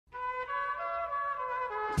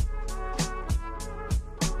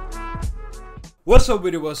What's up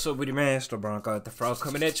with it, man? It's the Bronco at the Fro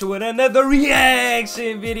coming at you with another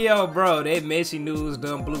reaction video, bro. That Messi news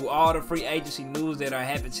done blew all the free agency news that are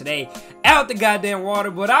happening today out the goddamn water,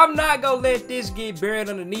 but I'm not gonna let this get buried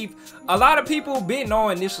underneath. A lot of people been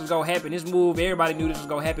knowing this was gonna happen, this move, everybody knew this was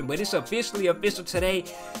gonna happen, but it's officially official today.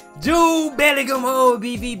 Jude Bellingham,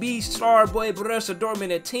 BVB star boy, Borussia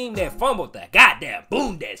Dortmund, a team that fumbled the goddamn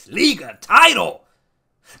Bundesliga title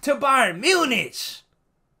to Bayern Munich.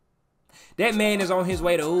 That man is on his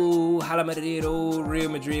way to, Hala Madrid, Real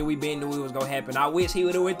Madrid. We been knew it was going to happen. I wish he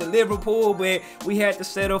would have went to Liverpool, but we had to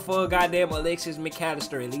settle for goddamn Alexis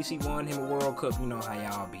McAllister. At least he won him a World Cup. You know how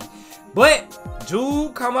y'all be. But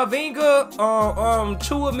Jude Camavinga,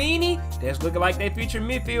 Chouamini, that's looking like that future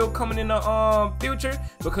midfield coming in the future,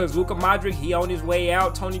 because Luka Madrid, he on his way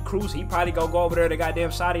out. Tony Cruz, he probably gonna go over there to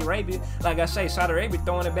goddamn Saudi Arabia. Like I say, Saudi Arabia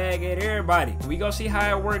throwing a bag at everybody. We gonna see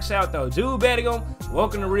how it works out though. Jude Bellingham,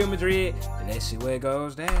 welcome to Real Madrid, and let's see where it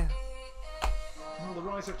goes down. Well, the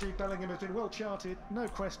rise of Jude Bellingham has been well charted, no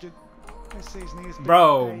question. This season he has been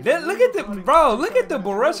look at the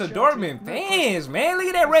Borussia Dortmund fans, man. Look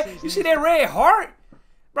at that red. You see that red heart?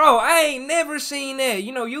 Bro, I ain't never seen that.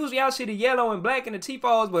 You know, usually I see the yellow and black and the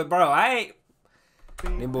tifos, but bro, I ain't.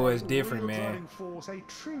 Them boys different, man.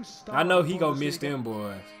 I know he gonna miss them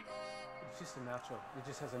boys. It's just a natural. It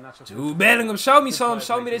just has a natural. Jude Bellingham, show me something.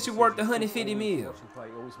 Show me that you worked 150 mil.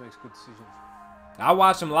 Always makes good decisions. I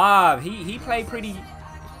watched him live. He played pretty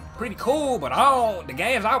cool, but the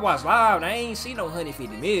games I watched live, I ain't see no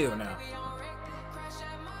 150 mil now.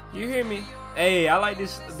 You hear me? Hey, I like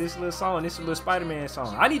this little song. This little Spider-Man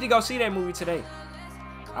song. I need to go see that movie today.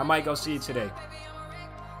 I might go see it today.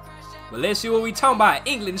 But let's see what we talking about.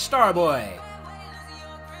 England star boy.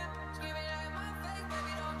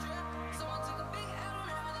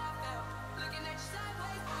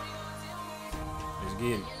 Let's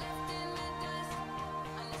get it.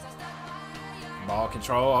 Ball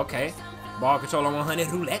control, okay. Ball control on 100.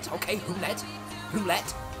 Roulette, okay. Roulette.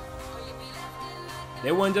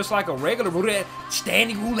 That wasn't just like a regular roulette.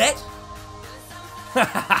 Standing roulette.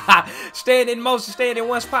 Stand in one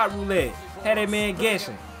spot roulette. Had that man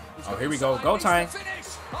guessing. Oh, here we go. Go time.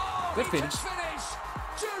 Good finish.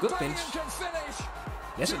 Good finish.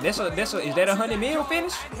 Is that a 100 mil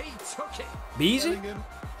finish? Beezy?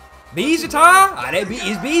 Beezy time? Ah,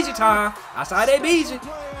 it's Beezy time. I saw that Beezy.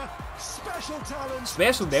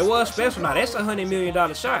 Special, that was special. Now that's $100 million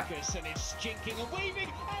shot.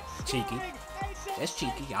 Cheeky. That's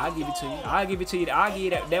cheeky. I'll give it to you. I'll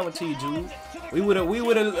give that one to you, Jude. We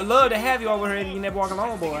would have loved to have you over here and you never walk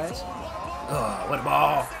alone, boys. What a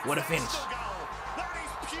ball. What a finish.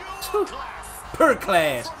 Per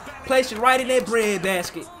class. Place it right in that bread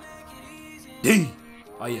basket. D.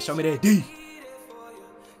 Oh yeah, show me that D.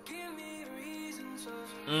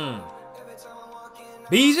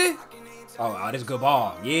 Beezy? Oh, that's a good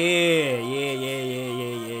ball. Yeah.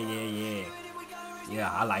 Yeah,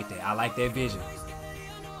 I like that. I like that vision.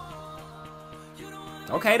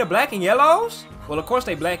 Okay, the black and yellows? Well, of course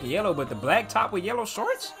they black and yellow, but the black top with yellow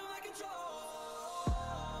shorts?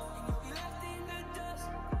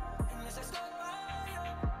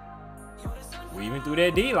 Weaving through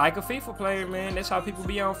that D like a FIFA player, man. That's how people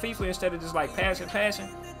be on FIFA instead of just like passing.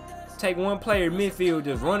 Take one player midfield,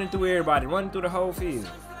 just running through everybody, running through the whole field.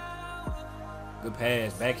 Good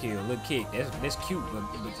pass, back heel, little kick. That's cute, but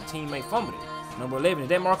the teammate fumbled it. Number 11, is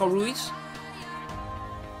that Marco Ruiz?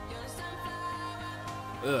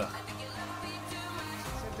 Ugh.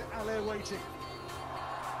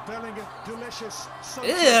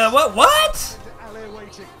 Yeah, what?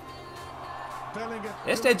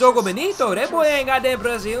 That's that Jogo Benito. That boy ain't got that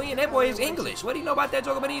Brazilian. That boy is English. What do you know about that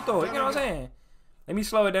Jogo Benito? You know what I'm saying? Let me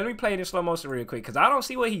slow it down. Let me play it in slow motion real quick, because I don't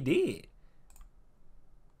see what he did.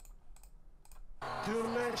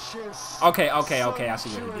 Okay. I see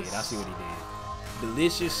what he did.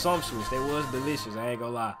 Delicious, sumptuous. That was delicious. I ain't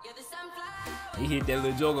gonna lie. He hit that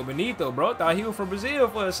little Jogo Benito, bro. Thought he was from Brazil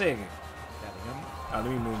for a second. Oh, let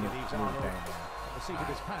me move it down.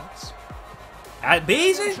 At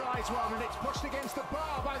Beezy?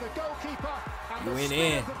 You went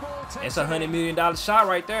in. That's a $100 million shot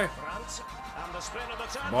right there.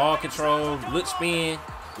 Ball control, look spin,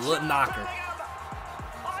 look knocker.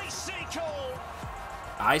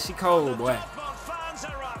 Icy cold, boy.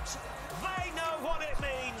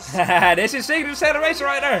 That's his signature celebration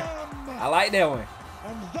right there. I like that one.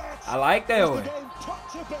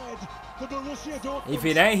 If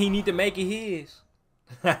it ain't, he need to make it his.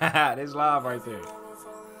 That's live right there.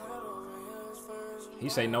 He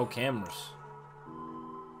say no cameras.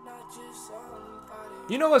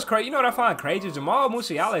 You know what's crazy? You know what I find crazy? Jamal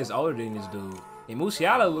Musiala is older than this dude. And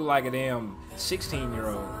Musiala look like a damn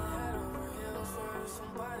 16-year-old.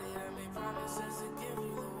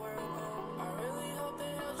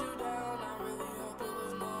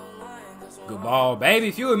 Good ball, baby.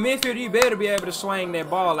 If you a midfielder, you better be able to swing that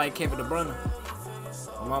ball like Kevin De Bruyne.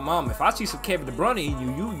 My mom, if I see some Kevin De Bruyne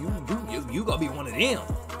in you gonna be one of them.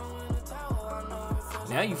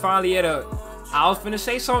 Now you finally at a. I was finna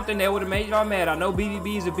say something that would have made y'all mad. I know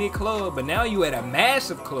BVB is a big club, but now you at a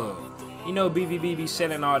massive club. You know BVB be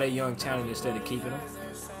selling all that young talent instead of keeping them.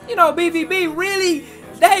 You know BVB really,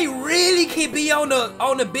 they really can be on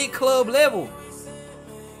the big club level.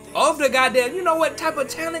 Of the goddamn, you know what type of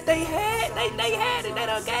talent they had? They had it. They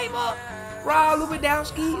done gave up. Raul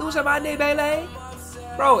Lewandowski, Ousmane Dembele.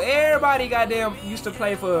 Bro, everybody goddamn used to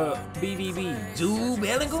play for BVB. Jude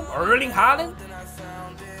Bellingham, Erling Haaland.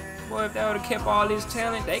 Boy, if they would have kept all this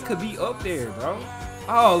talent, they could be up there, bro.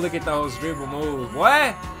 Oh, look at those dribble moves,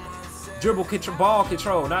 boy. Dribble control, ball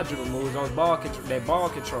control, not dribble moves. Those ball control, that ball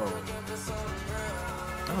control.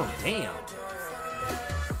 Oh damn.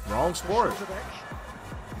 Wrong sport.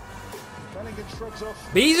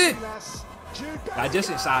 Beezy. Like just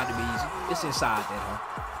inside the Beezy. It's inside that, huh?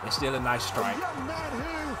 It's still a nice strike.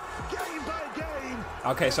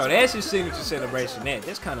 Okay, so that's his signature celebration.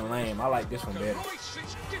 That's kind of lame. I like this one better.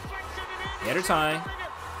 Better time.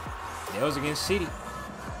 That was against City.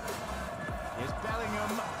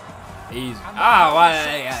 Easy. Ah,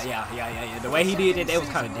 well, yeah. The way he did that was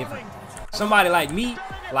kind of different. Somebody like me,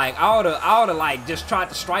 like I would've like just tried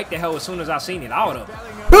to strike the hell as soon as I seen it. I would've,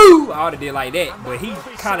 boo! I would've did like that. But he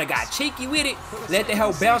kind of got cheeky with it, let the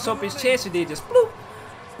hell bounce up his chest and did just bloop.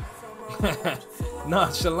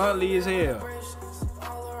 Nonchalantly as hell.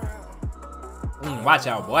 Watch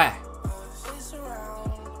out, boy.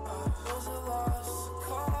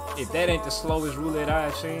 If that ain't the slowest roulette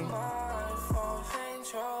I've seen.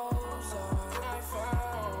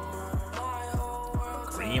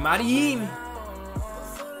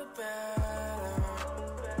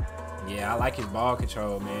 Yeah, I like his ball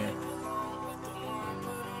control, man.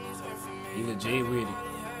 He legit with it.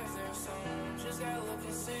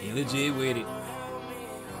 He legit with it.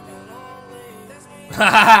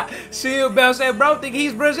 Seal Bell said, bro, think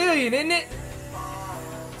he's Brazilian, isn't it?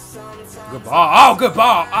 Good ball. Oh, good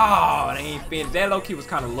ball. Oh, they ain't finished. That low-key was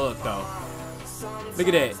kind of luck, though. Look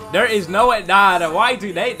at that. There is no, nah, the white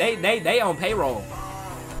dude, they on payroll.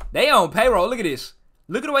 They on payroll. Look at this.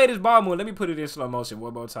 Look at the way this ball moved. Let me put it in slow motion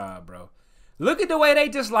one more time, bro. Look at the way they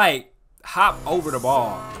just, like, hop over the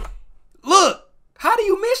ball. Look. How do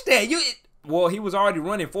you miss that? Well, he was already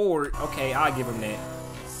running forward. Okay, I'll give him that.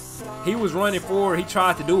 He was running forward. He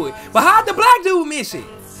tried to do it. But how'd the black dude miss it?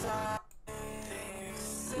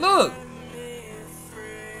 Look.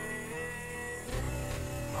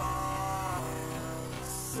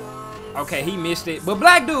 Okay, he missed it. But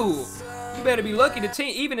black dude, you better be lucky.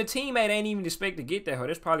 Even the teammate ain't even expect to get that.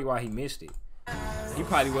 That's probably why he missed it. He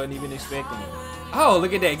probably wasn't even expecting it. Oh,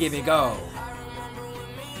 look at that. Give me go.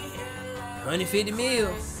 150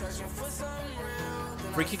 mil.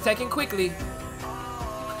 Free kick taken quickly.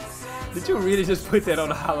 Did you really just put that on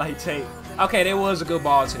the highlight tape? Okay, that was a good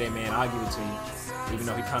ball today, man. I'll give it to you. Even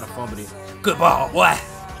though he kind of fumbled it. Good ball, boy.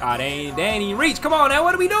 Ah, they ain't even reach. Come on now,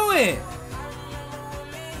 what are we doing?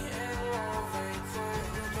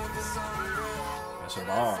 That's a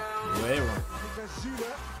ball. Whatever.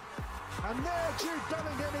 And now Jude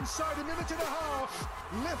Bellingham inside a minute and a half.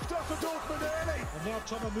 Lift up for Dortmund early. And now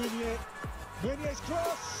Thomas Meunier. Meunier's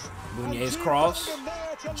cross. Meunier's cross.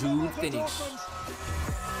 Jude finish.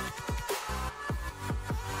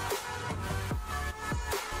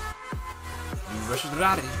 Rushes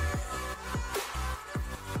Rari.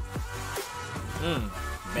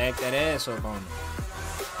 Back that ass up on him.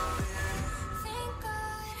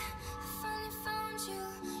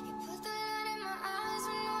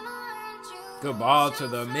 Good ball to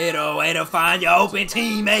the middle. Way to find your open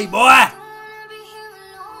teammate, boy.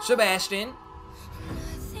 Sebastian.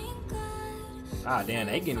 Ah, damn,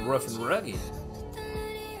 they getting rough and rugged.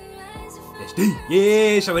 That's D.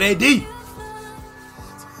 Yeah, show me that D.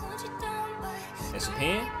 That's a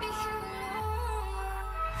pin.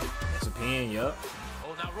 That's a pin, yup.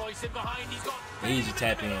 Oh, now Royce in behind. He's got easy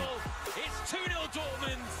tap in. It's 2-0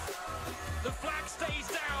 Dortmund. The flag stays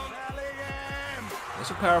down. That's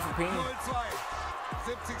a powerful pin.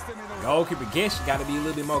 Goalkeeper guess you gotta be a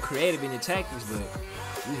little bit more creative in your tactics, but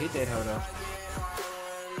you hit that hoe though.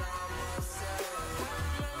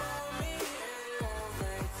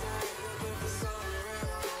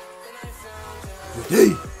 The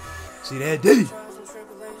D. See that D?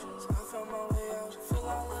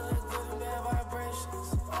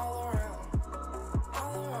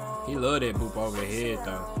 He love that boop over the head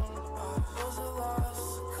though.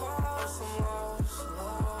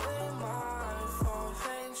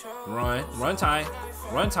 Run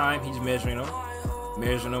time. He's measuring him.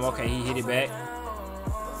 Okay, he hit it back.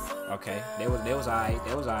 Okay, that was alright.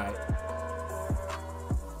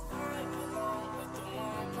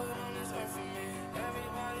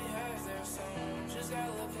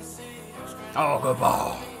 Oh, good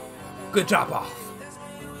ball. Good drop off.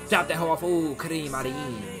 Drop that hoe off. Ooh, Kareem out of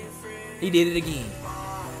end. He did it again.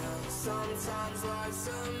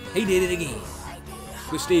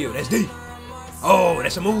 Good steal. That's deep. Oh,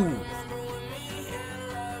 that's a move.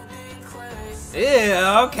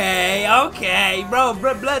 Yeah, okay. Bro,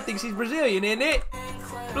 Blood thinks he's Brazilian, isn't it?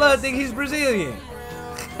 Blood thinks he's Brazilian.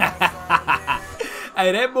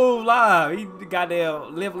 Hey, that move live. He got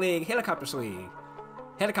that left leg helicopter swing.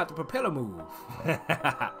 Helicopter propeller move.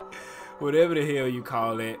 Whatever the hell you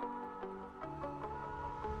call it.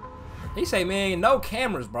 He say, man, no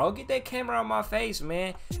cameras, bro. Get that camera on my face,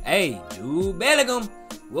 man. Hey, Jude Bellingham.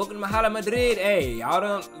 Welcome to Madrid. Hey, y'all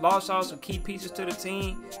done lost all some key pieces to the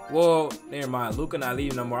team. Well, never mind. Luka not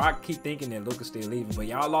leaving no more. I keep thinking that Luka's still leaving. But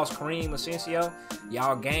y'all lost Kareem Asensio.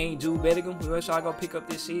 Y'all gained Jude Bellingham. Who else y'all gonna pick up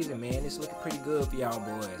this season, man? It's looking pretty good for y'all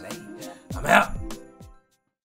boys. Hey, I'm out.